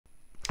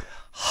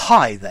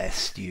Hi there,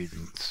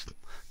 students.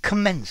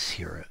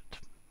 Commensurate.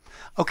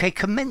 Okay,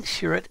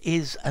 commensurate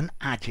is an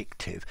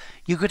adjective.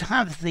 You could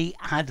have the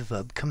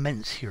adverb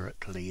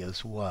commensurately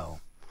as well.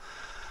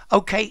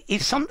 Okay,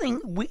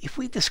 if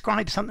we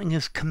describe something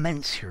as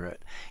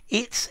commensurate,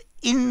 it's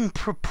in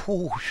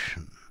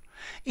proportion.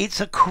 It's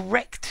a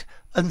correct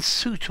and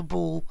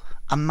suitable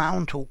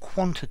amount or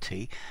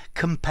quantity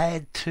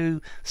compared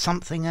to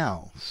something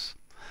else.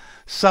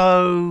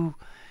 So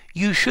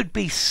you should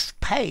be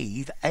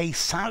paid a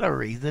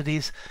salary that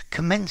is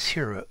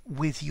commensurate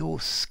with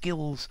your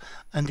skills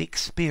and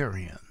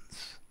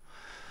experience.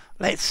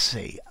 Let's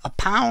see,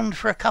 £1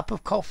 for a cup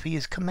of coffee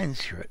is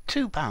commensurate,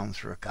 £2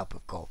 for a cup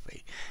of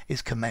coffee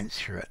is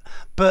commensurate,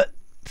 but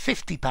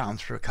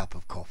 £50 for a cup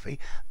of coffee,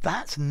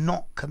 that's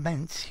not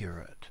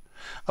commensurate.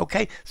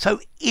 Okay,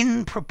 so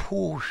in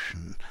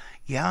proportion,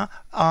 yeah,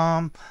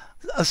 a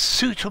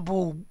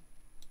suitable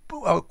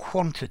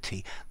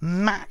quantity,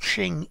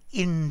 matching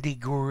in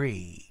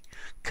degree,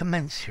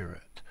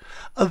 commensurate,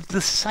 of the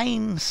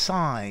same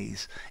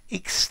size,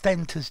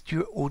 extent as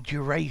or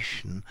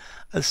duration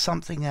as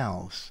something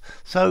else.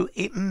 So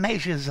it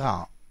measures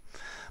up,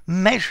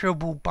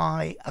 measurable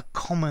by a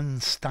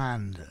common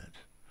standard.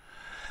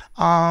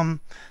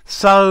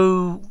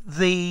 So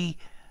the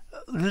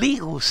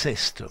legal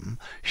system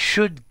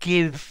should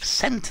give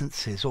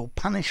sentences or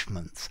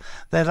punishments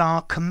that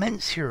are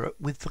commensurate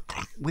with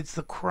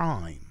the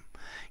crime.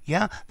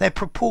 Yeah, they're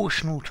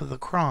proportional to the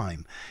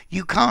crime.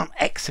 You can't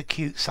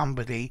execute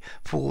somebody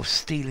for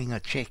stealing a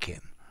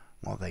chicken.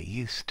 Well, they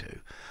used to.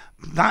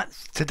 That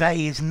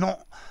today is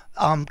not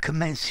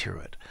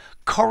commensurate.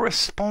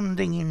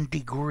 Corresponding in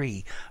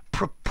degree,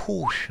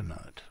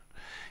 proportionate.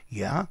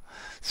 Yeah,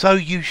 so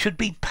you should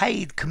be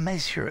paid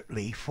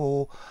commensurately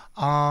for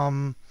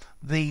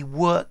the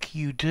work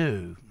you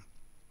do.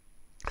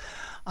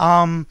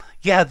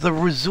 Yeah, the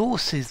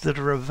resources that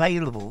are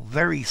available,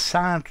 very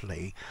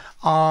sadly,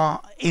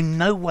 are in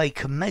no way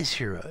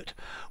commensurate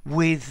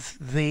with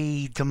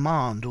the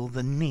demand or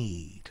the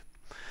need.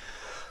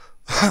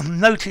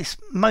 Notice,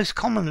 most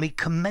commonly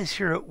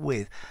commensurate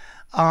with,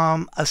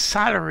 a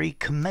salary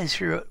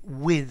commensurate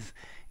with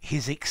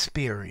his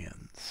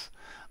experience.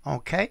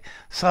 Okay,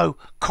 so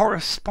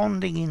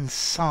corresponding in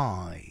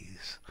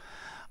size.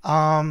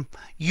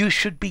 You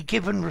should be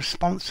given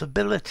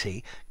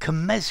responsibility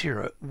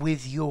commensurate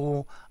with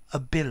your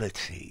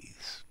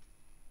abilities.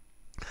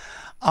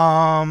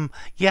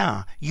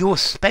 Yeah, your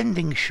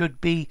spending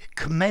should be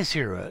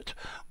commensurate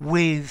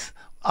with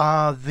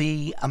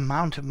the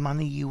amount of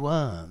money you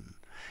earn.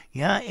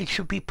 Yeah, it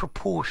should be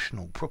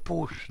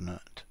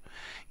proportionate.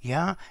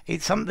 Yeah,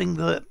 it's something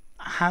that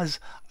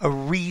has a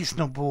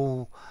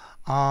reasonable,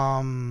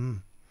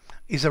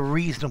 is a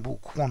reasonable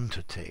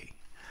quantity.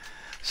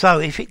 So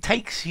if it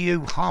takes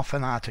you half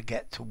an hour to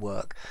get to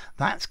work,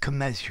 that's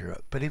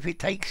commensurate. But if it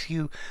takes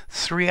you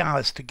 3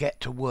 hours to get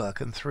to work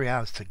and 3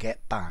 hours to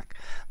get back,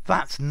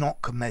 that's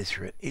not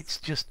commensurate. It's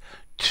just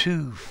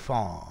too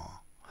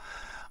far.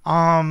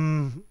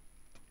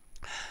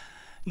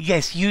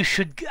 Yes, you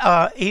should,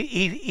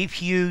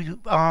 if you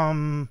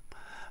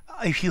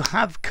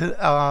have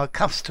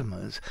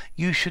customers,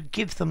 you should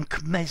give them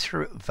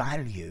commensurate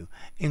value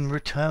in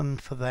return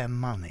for their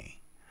money.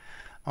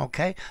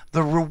 Okay,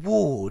 the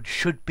reward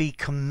should be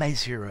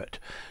commensurate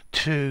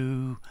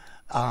to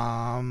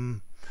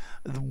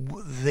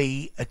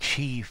the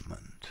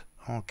achievement.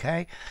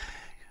 Okay,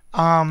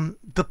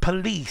 the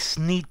police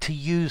need to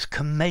use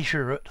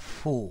commensurate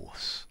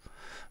force.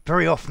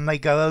 Very often they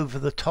go over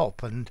the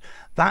top, and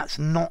that's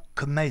not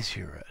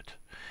commensurate.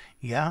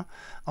 Yeah,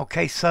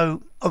 okay,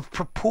 so a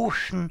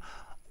proportionate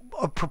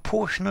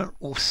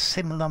or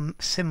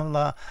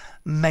similar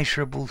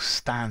measurable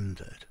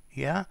standard.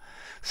 Yeah,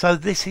 so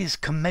this is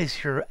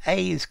commensurate.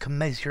 A is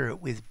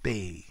commensurate with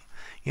B.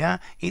 Yeah,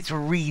 it's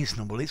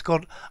reasonable. It's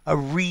got a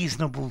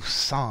reasonable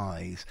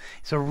size.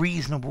 It's a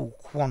reasonable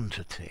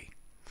quantity.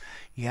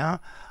 Yeah,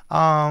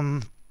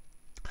 I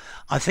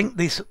think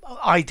this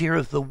idea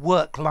of the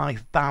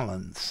work-life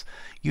balance,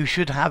 you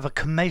should have a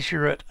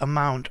commensurate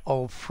amount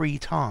of free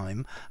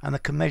time and a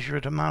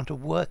commensurate amount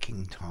of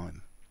working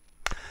time.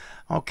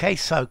 Okay,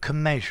 so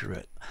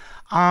commensurate.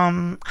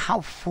 How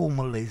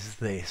formal is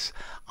this?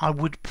 I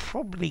would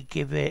probably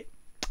give it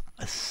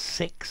a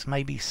 6,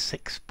 maybe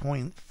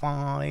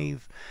 6.5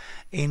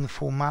 in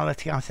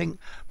formality. I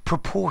think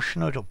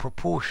proportionate or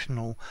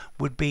proportional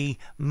would be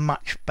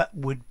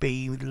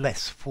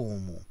less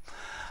formal.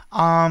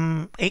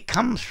 It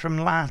comes from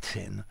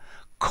Latin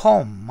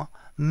com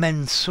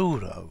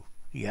mensuro.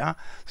 Yeah,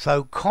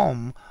 so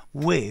com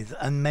with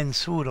and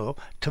mensuro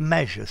to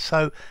measure.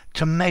 So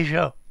to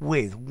measure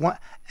with, what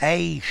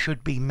A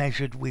should be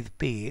measured with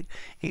B.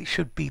 It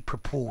should be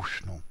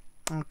proportional.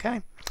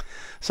 Okay,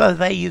 so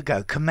there you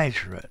go,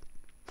 commensurate.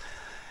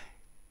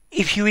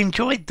 If you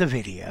enjoyed the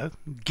video,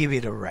 give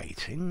it a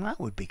rating. That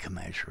would be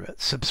commensurate.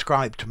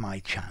 Subscribe to my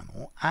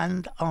channel,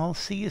 and I'll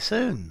see you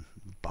soon.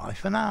 Bye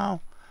for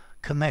now.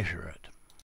 Commensurate.